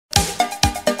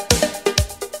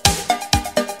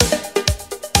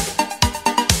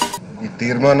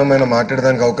తీర్మానమైన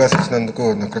మాట్లాడడానికి అవకాశం ఇచ్చినందుకు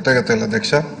నా కృతజ్ఞతలు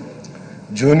అధ్యక్ష.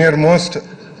 Junior most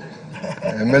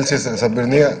MLC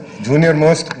సభ్యుడిని, junior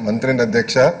most మంత్రిని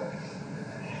అధ్యక్ష.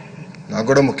 నాకు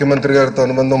కూడా ముఖ్యమంత్రి గారితో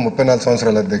అనుబంధం 34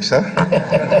 సంవత్సరాలు అధ్యక్ష.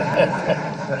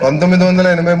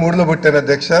 1983లో పుట్టాను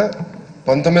అధ్యక్ష.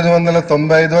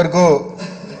 1995 వరకు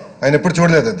ఆయన ఎప్పుడు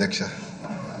చూడలేదు అధ్యక్ష.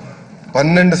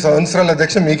 12 సంవత్సరాలు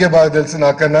అధ్యక్ష. మీకే బాగా తెలుసు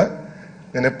నాకన్నా.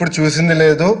 నేను ఎప్పుడు చూసింది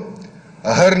లేదు.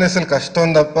 అహర్నిశలు కష్టం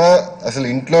తప్ప అసలు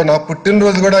ఇంట్లో నా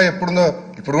పుట్టినరోజు కూడా ఎప్పుడుందో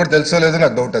ఇప్పుడు కూడా తెలుసోలేదో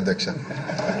నాకు డౌట్ అధ్యక్ష.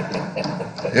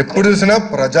 ఎప్పుడు చూసినా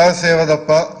ప్రజాసేవ తప్ప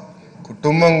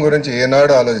కుటుంబం గురించి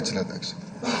ఏనాడు ఆలోచించలేదు అధ్యక్ష.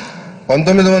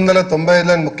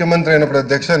 1995లో ముఖ్యమంత్రి అయినప్పుడు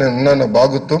అధ్యక్ష నేను ఉన్నాను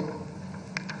బాగుతూ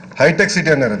హైటెక్ సిటీ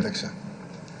అన్నారు అధ్యక్ష.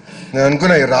 నేను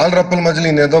అనుకున్నా ఈ రాళ్ళ రప్పల మధ్యలో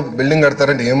నేను ఏదో బిల్డింగ్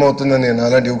కడతారంటే ఏమవుతుందని నేను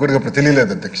అలాంటి యువకుడికి అప్పుడు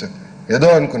తెలియలేదు అధ్యక్ష. ఏదో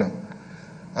అనుకున్నాం.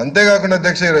 అంతేకాకుండా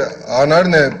అధ్యక్ష ఆనాడు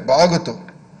నేను బాగుతూ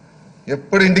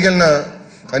ఎప్పుడు ఇంటికి వెళ్ళినా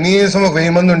కనీసం ఒక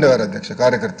 1000 మంది ఉండేవారు అధ్యక్ష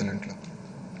కార్యకర్తలు ఇంట్లో.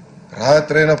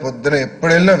 రాత్రైనా పొద్దున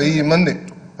ఎప్పుడు వెళ్ళినా 1000 మంది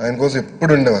ఆయన కోసం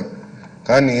ఎప్పుడు ఉండేవారు.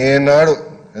 కానీ ఏనాడు,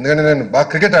 ఎందుకంటే నేను బాగా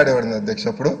క్రికెట్ ఆడేవాడిని అధ్యక్ష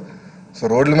అప్పుడు. సో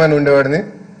రోడ్ల మీద ఉండేవాడిని.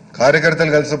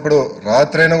 కార్యకర్తలు కలిసినప్పుడు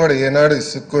రాత్రైనా కూడా ఏనాడు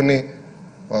ఇసుక్కుని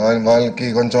వాళ్ళకి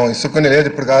కొంచెం ఇసుక్కుని లేదు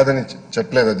ఇప్పుడు కాదని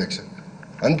చెప్పలేదు అధ్యక్ష.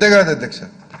 అంతేకాదు అధ్యక్ష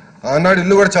ఆనాడు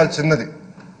ఇల్లు కూడా చాలా చిన్నది.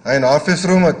 ఆయన ఆఫీస్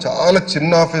రూమ్ చాలా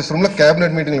చిన్న ఆఫీస్ రూమ్లో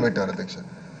క్యాబినెట్ మీటింగ్లు పెట్టారు అధ్యక్ష.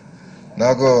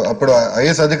 నాకు అప్పుడు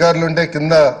ఐఏఎస్ అధికారులు ఉంటే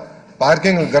కింద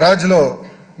పార్కింగ్ గరాజ్లో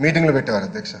మీటింగ్లు పెట్టేవారు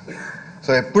అధ్యక్ష.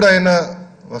 సో ఎప్పుడు ఆయన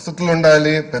వసతులు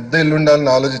ఉండాలి, పెద్ద ఇల్లు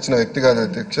ఉండాలని ఆలోచించిన వ్యక్తి కాదు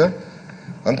అధ్యక్ష.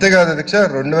 అంతేకాదు అధ్యక్ష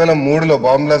 2003లో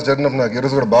బాంబ్ బ్లాస్ట్ జరిగినప్పుడు నాకు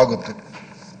ఈరోజు కూడా బాగా గుర్తు.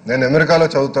 నేను అమెరికాలో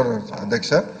చదువుతాను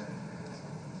అధ్యక్ష.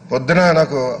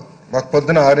 నాకు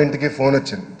పొద్దున 6ంటికి ఫోన్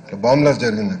వచ్చింది, బాంబ్ బ్లాస్ట్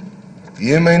జరిగింది.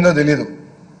 ఏమైందో తెలీదు,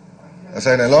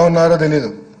 అసలు ఆయన ఎలా ఉన్నారో తెలీదు.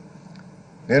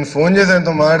 నేను ఫోన్ చేసి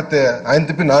ఆయనతో మాడితే ఆయన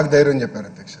తిప్పి నాకు ధైర్యం చెప్పారు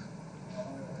అధ్యక్ష.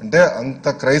 అంటే అంత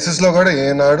క్రైసిస్లో కూడా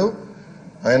ఏనాడు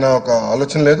ఆయన ఒక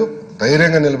ఆలోచన లేదు,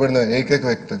 ధైర్యంగా నిలబడిన ఏకైక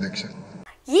వ్యక్తి అధ్యక్ష.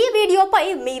 ఈ వీడియోపై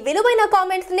మీ విలువైన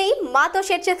కామెంట్స్ ని మాతో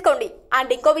షేర్ చేసుకోండి.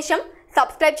 అండ్ ఇంకో విషయం,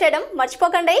 సబ్స్క్రైబ్ చేయడం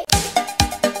మర్చిపోకండి.